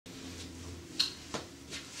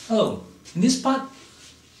Hello, in this part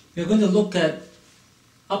we're going to look at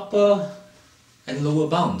upper and lower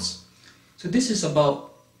bounds. So this is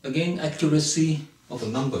about, again, accuracy of a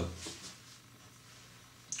number.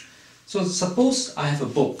 So suppose I have a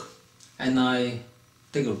book and I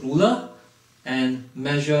take a ruler and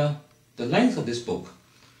measure the length of this book.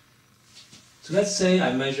 So let's say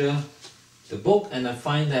I measure the book and I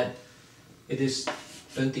find that it is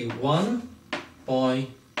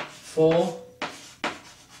 21.4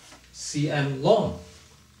 cm long.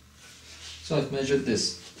 So I've measured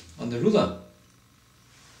this on the ruler.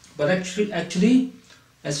 But actually,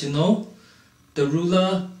 as you know, the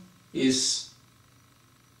ruler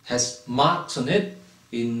has marks on it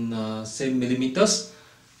in say millimeters,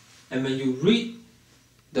 and when you read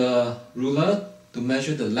the ruler to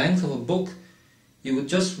measure the length of a book, you would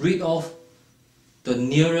just read off the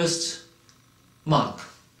nearest mark.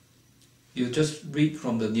 You just read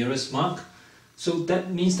from the nearest mark. So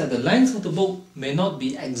that means that the length of the book may not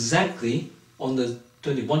be exactly on the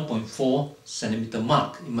 21.4 centimeter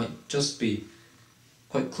mark. It might just be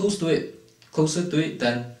quite close to it, closer to it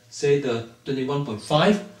than say the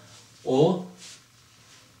 21.5 or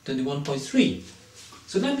 21.3.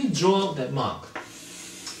 So let me draw out that mark.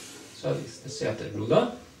 So let's say I have that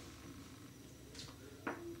ruler.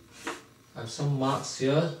 I have some marks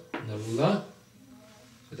here on the ruler.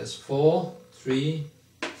 So that's 4, 3,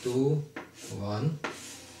 2, 1.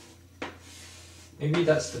 Maybe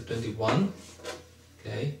that's the 21.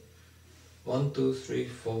 Okay. 1, 2, 3,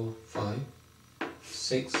 4, 5,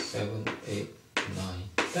 6, 7, 8, 9,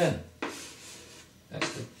 10.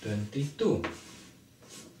 That's the 22.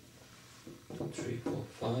 2, 3, 4,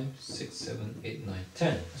 5, 6, 7, 8, 9,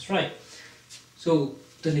 10. That's right. So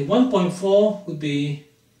 21.4 would be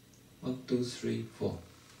 1, 2, 3, 4.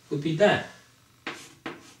 Would be that.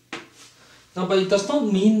 Now, but it does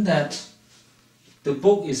not mean that the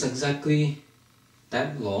book is exactly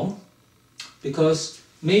that long, because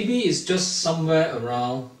maybe it's just somewhere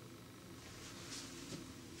around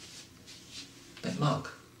that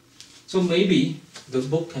mark. So maybe the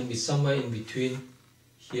book can be somewhere in between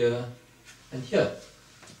here and here.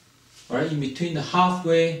 Alright, in between the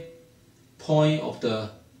halfway point of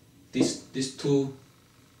these two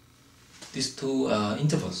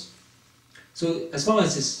intervals. So as long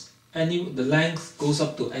as the length goes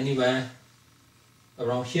up to anywhere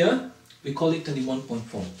around here, we call it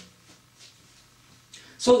 21.4.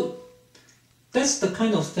 So that's the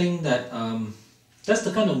kind of thing that that's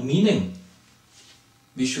the kind of meaning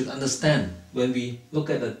we should understand when we look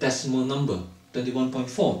at a decimal number,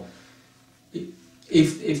 21.4.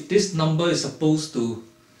 If this number is supposed to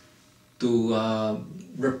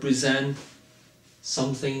represent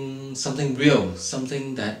something real,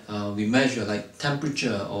 something that we measure, like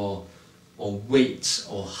temperature or weight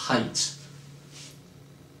or height.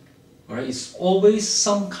 Alright, it's always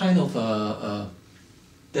some kind of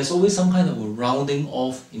there's always some kind of a rounding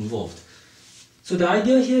off involved. So the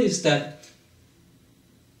idea here is that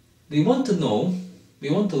we want to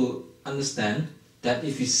understand that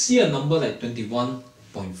if you see a number like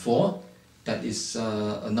 21.4, that is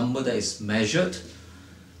a number that is measured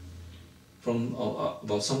from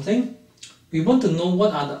about something, we want to know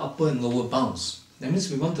what are the upper and lower bounds. That means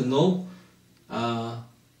we want to know,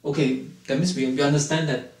 okay, that means we understand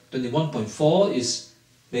that 21.4 is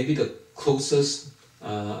maybe the closest,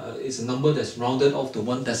 is a number that's rounded off to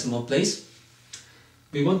one decimal place.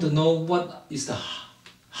 We want to know what is the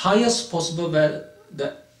highest possible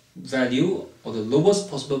value or the lowest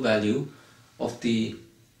possible value of the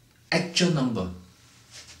actual number,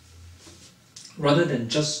 rather than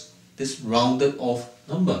just this rounded off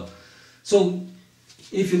number. So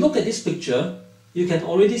if you look at this picture, you can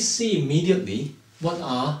already see immediately what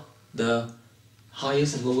are the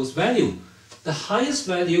highest and lowest value. The highest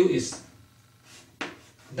value is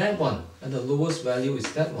that one, and the lowest value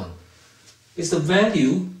is that one. It's the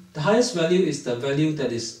value, the highest value is the value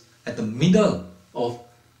that is at the middle of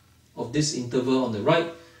this interval on the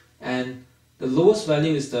right, and the lowest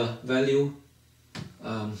value is the value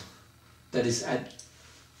that is at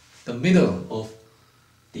the middle of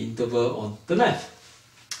the interval on the left.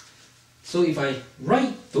 So if I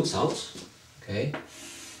write those out, okay,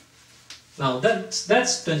 now that's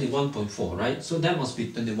 21.4, right? So that must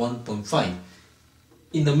be 21.5.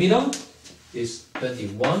 In the middle is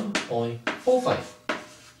 21.45.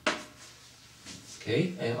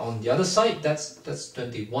 Okay, and on the other side, that's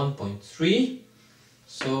 21.3.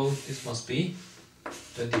 So this must be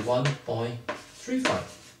 21.35.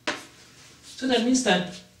 So that means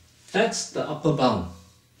that that's the upper bound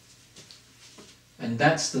and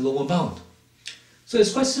that's the lower bound. So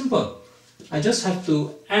it's quite simple. I just have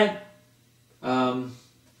to add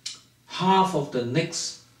half of the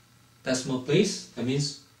next decimal place, that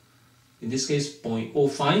means in this case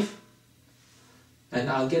 0.05, and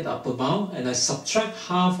I'll get the upper bound, and I subtract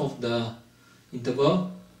half of the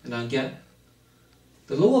interval and I'll get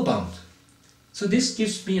the lower bound. So this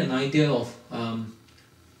gives me an idea of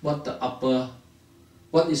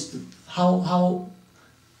how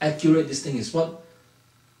accurate this thing is, what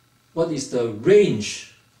is the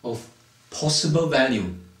range of possible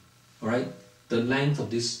value, alright, the length of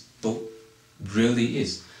this book really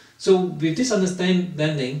is. So with this understanding,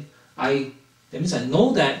 that means I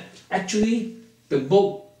know that actually the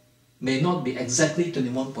book may not be exactly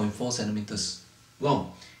 21.4 centimeters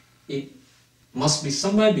long. It must be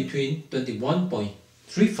somewhere between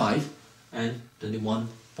 21.35 and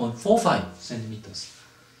 21.45 centimeters.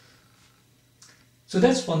 So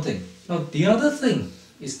that's one thing. Now the other thing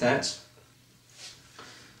is that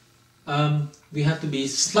we have to be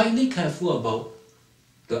slightly careful about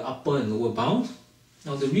the upper and lower bound.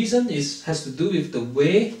 Now the reason has to do with the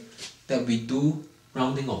way that we do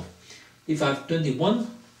rounding off. If I have 21.4,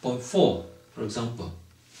 for example,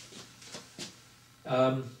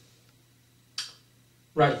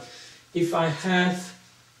 right, if I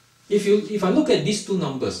look at these two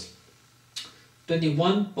numbers,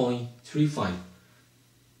 21.35.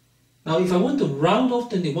 Now if I want to round off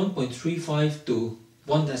 21.35 to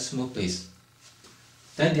one decimal place,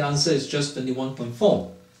 then the answer is just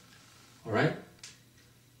 21.4. Alright?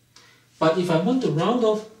 But if I want to round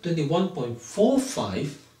off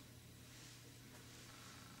 21.45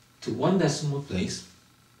 to one decimal place,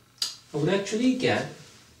 I would actually get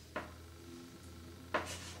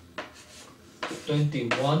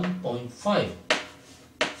 21.5.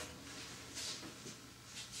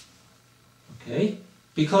 Okay?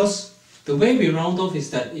 Because the way we round off is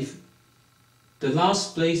that if the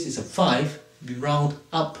last place is a 5, we round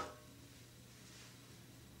up.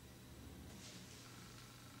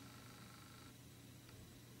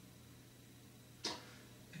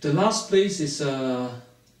 If the last place is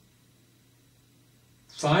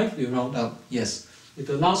 5, we round up, yes. If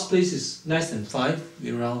the last place is less than 5,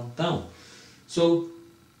 we round down. So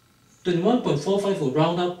 21.45 will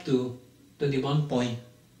round up to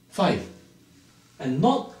 21.5 and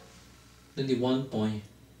not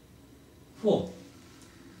 21.4.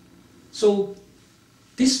 So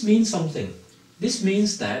this means something. This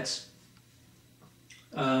means that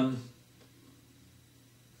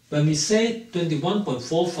when we say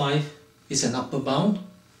 21.45 is an upper bound,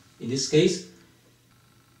 in this case,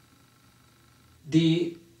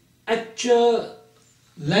 the actual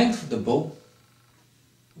length of the book,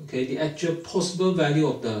 okay, the actual possible value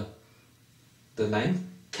of the length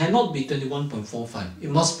cannot be 21.45. It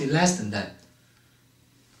must be less than that.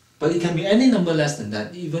 But it can be any number less than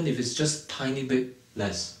that, even if it's just tiny bit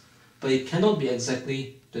less. But it cannot be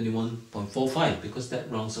exactly 21.45 because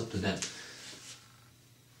that rounds up to that.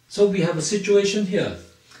 So we have a situation here.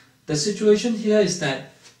 The situation here is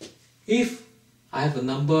that if I have a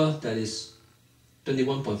number that is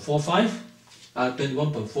 21.45,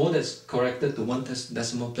 21.4 that's corrected to one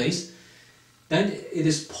decimal place, then it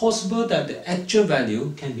is possible that the actual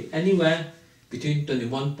value can be anywhere between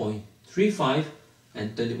 21.35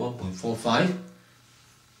 and 21.45.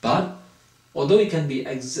 But although it can be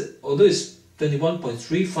although it's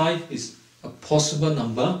 21.35 is a possible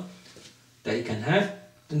number that it can have,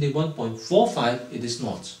 21.45 it is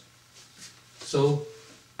not. So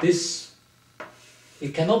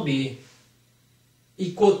it cannot be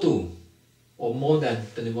equal to or more than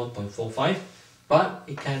 21.45, but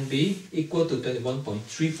it can be equal to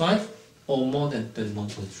 21.35 or more than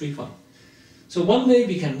 21.35. So one way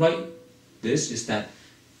we can write this is that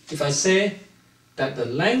if I say that the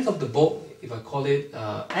length of the book, if I call it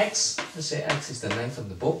x, let's say x is the length of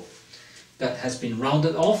the book that has been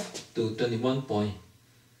rounded off to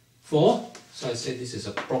 21.4, so I say this is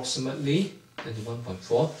approximately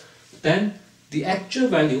 21.4, then the actual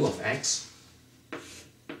value of x,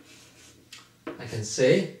 I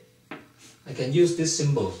can use this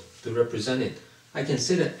symbol to represent it. I can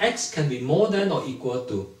say that x can be more than or equal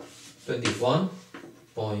to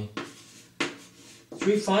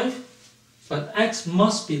 21.35, but x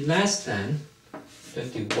must be less than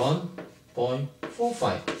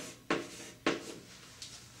 21.45.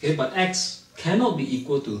 Okay, but x cannot be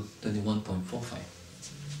equal to 21.45.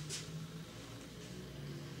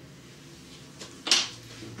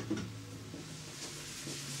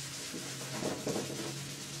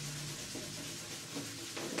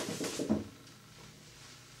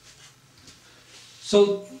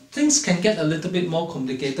 So things can get a little bit more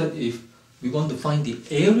complicated if we want to find the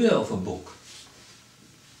area of a book.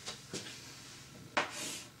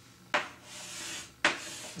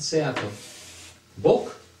 Let's say I have a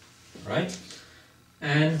book, right?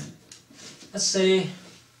 And let's say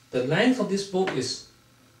the length of this book is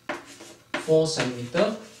 4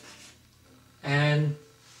 centimeter and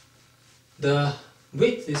the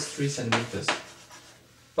width is 3 centimeters.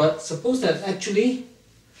 But suppose that actually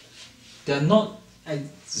they are not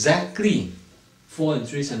exactly 4 and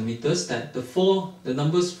 3 centimeters, that the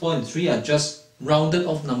numbers 4 and 3 are just rounded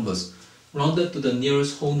off numbers, rounded to the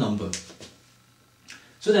nearest whole number.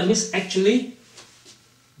 So that means actually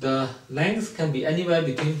the length can be anywhere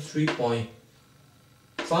between 3.5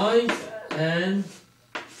 and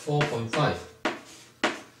 4.5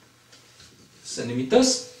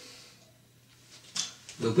 centimeters.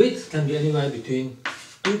 The width can be anywhere between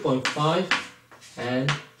 2.5 and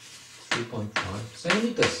 3.5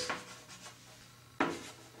 centimeters.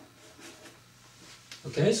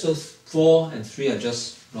 Okay, so 4 and 3 are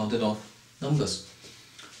just rounded off numbers.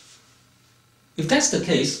 If that's the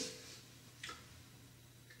case,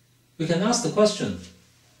 we can ask the question,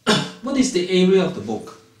 what is the area of the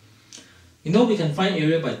book? You know, we can find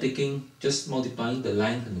area by just multiplying the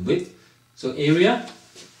length and the width. So area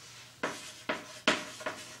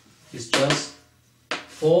is just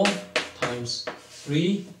 4 times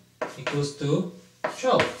 3 equals to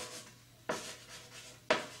 12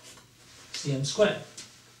 cm squared.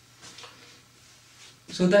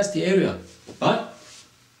 So that's the area. But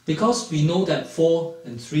because we know that 4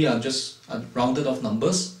 and 3 are just rounded off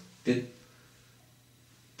numbers, the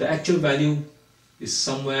actual value is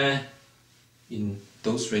somewhere in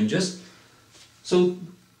those ranges. So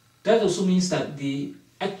that also means that the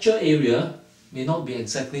actual area may not be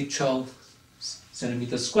exactly 12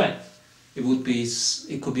 centimeters squared. It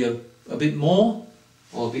could be a bit more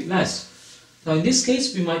or a bit less. Now in this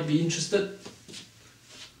case, we might be interested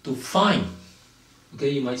to find, okay,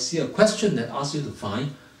 you might see a question that asks you to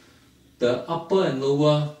find the upper and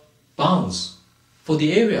lower bounds for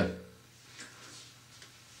the area.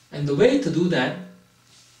 And the way to do that,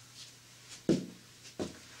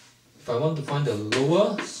 if I want to find the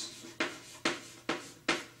lower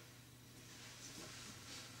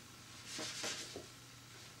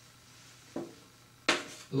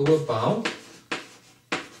bound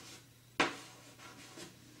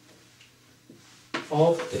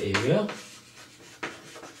of the area,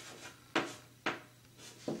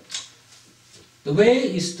 the way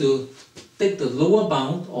is to take the lower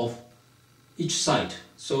bound of each side.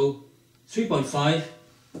 So 3.5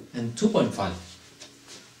 and 2.5.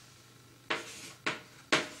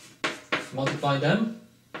 Multiply them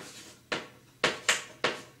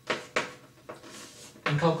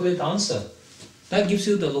and calculate the answer. That gives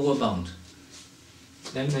you the lower bound.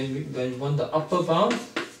 Then when you want the upper bound,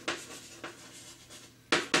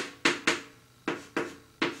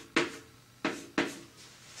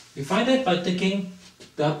 we find that by taking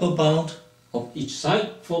the upper bound of each side,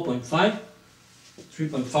 4.5,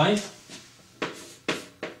 3.5,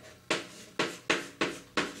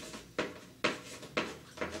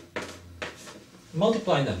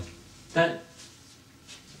 multiply them. That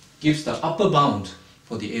gives the upper bound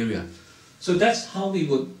for the area. So that's how we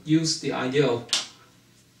would use the idea of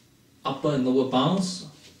upper and lower bounds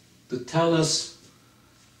to tell us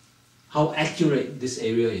how accurate this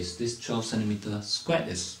area is, this 12 centimeter squared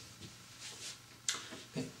is.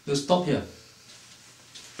 Okay, we'll stop here.